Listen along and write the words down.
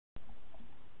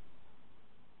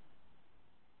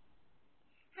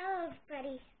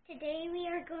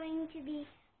to be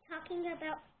talking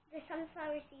about the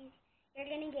sunflower seeds you're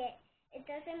going to get. It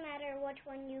doesn't matter which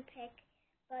one you pick,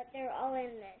 but they're all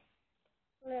in this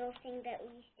little thing that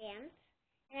we stamped.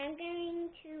 And I'm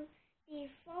going to be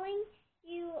following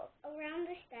you around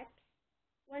the steps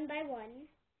one by one,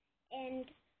 and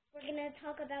we're going to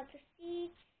talk about the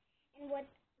seeds and what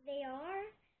they are.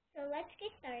 So let's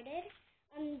get started.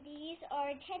 These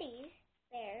are teddy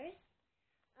bears.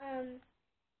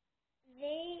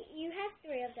 You have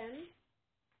 3 of them.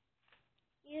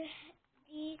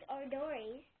 These are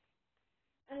Dories.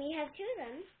 You have 2 of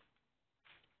them,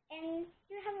 and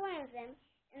you have 1 of them,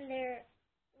 and they're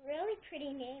really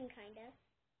pretty name, kind of.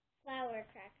 Flower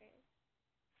crackers.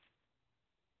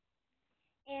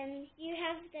 And you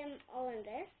have them all in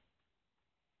this.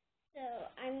 So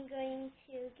I'm going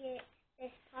to get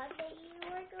this pot that you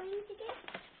are going to get.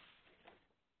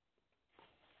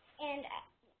 And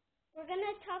we're going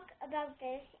to talk about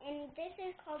this, and this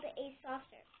is called a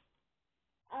saucer.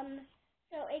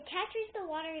 So it catches the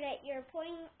water that you're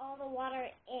putting all the water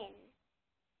in,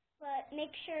 but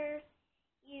make sure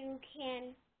you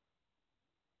can.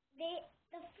 The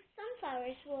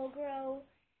sunflowers will grow.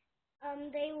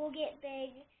 They will get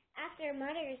big after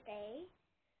Mother's Day,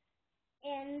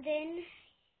 and then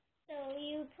so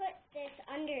you put this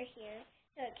under here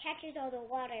so it catches all the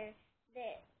water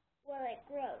that it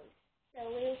grows.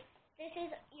 So this is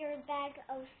your bag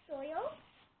of soil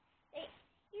that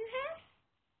you have.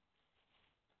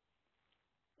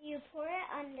 You pour it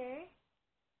under.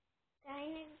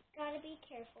 Kind of gotta be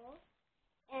careful.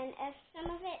 And if some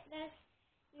of it does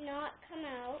not come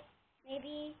out,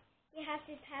 maybe you have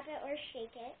to tap it or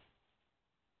shake it.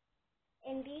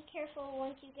 And be careful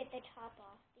once you get the top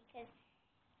off, because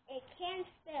it can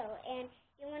spill, and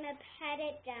you want to pat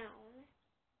it down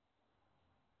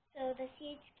so the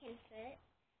seeds can fit.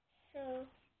 So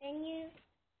then you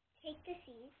take the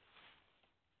seeds.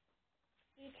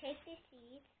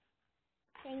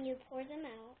 Then you pour them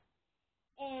out,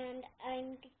 and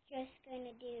I'm just going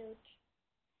to do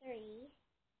 3.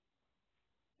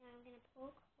 Now I'm going to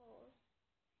poke holes,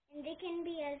 and they can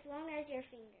be as long as your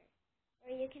finger,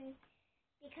 or you can,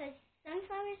 because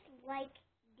sunflowers like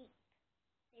deep.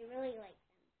 They really like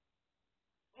them,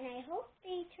 and I hope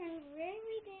they turn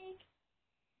really big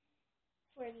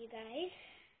for you guys.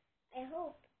 I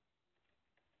hope.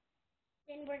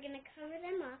 Then we're going to cover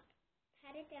them up,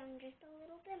 pat it down just a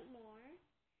little bit more.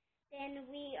 Then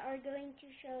we are going to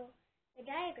show the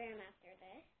diagram after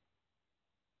this.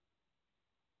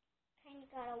 Kind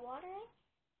of gotta water it.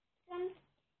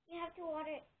 You have to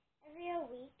water it every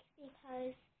week,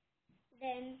 because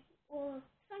then,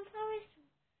 sunflower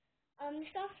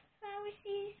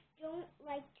seeds don't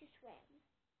like to swim.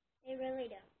 They really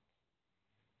don't.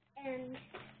 And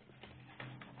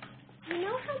you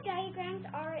know how diagrams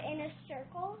are in a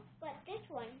circle, but this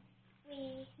one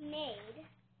we made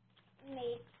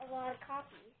a lot of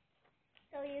copies.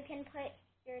 So you can put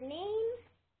your name,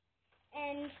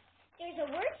 and there's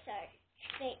a word search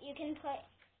that you can put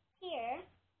here.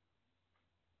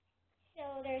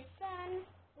 So there's sun,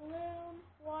 bloom,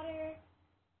 water,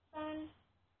 sun,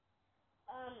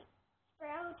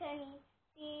 sprout, and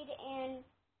seed, and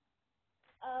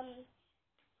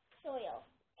soil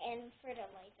and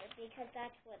fertilizer, because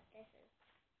that's what this is.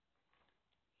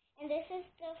 And this is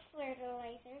the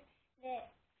fertilizer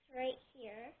that's right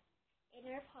here in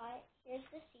our pot. Here's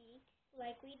the seed,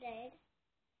 like we did,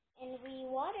 and we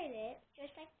watered it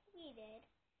just like we did,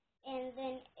 and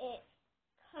then it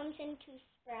comes into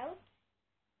sprouts,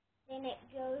 then it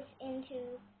goes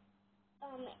into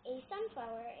a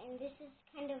sunflower, and this is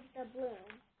kind of the bloom.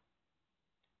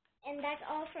 And that's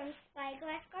all from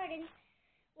Spyglass Gardens.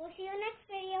 We'll see you next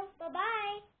video.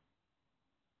 Bye-bye.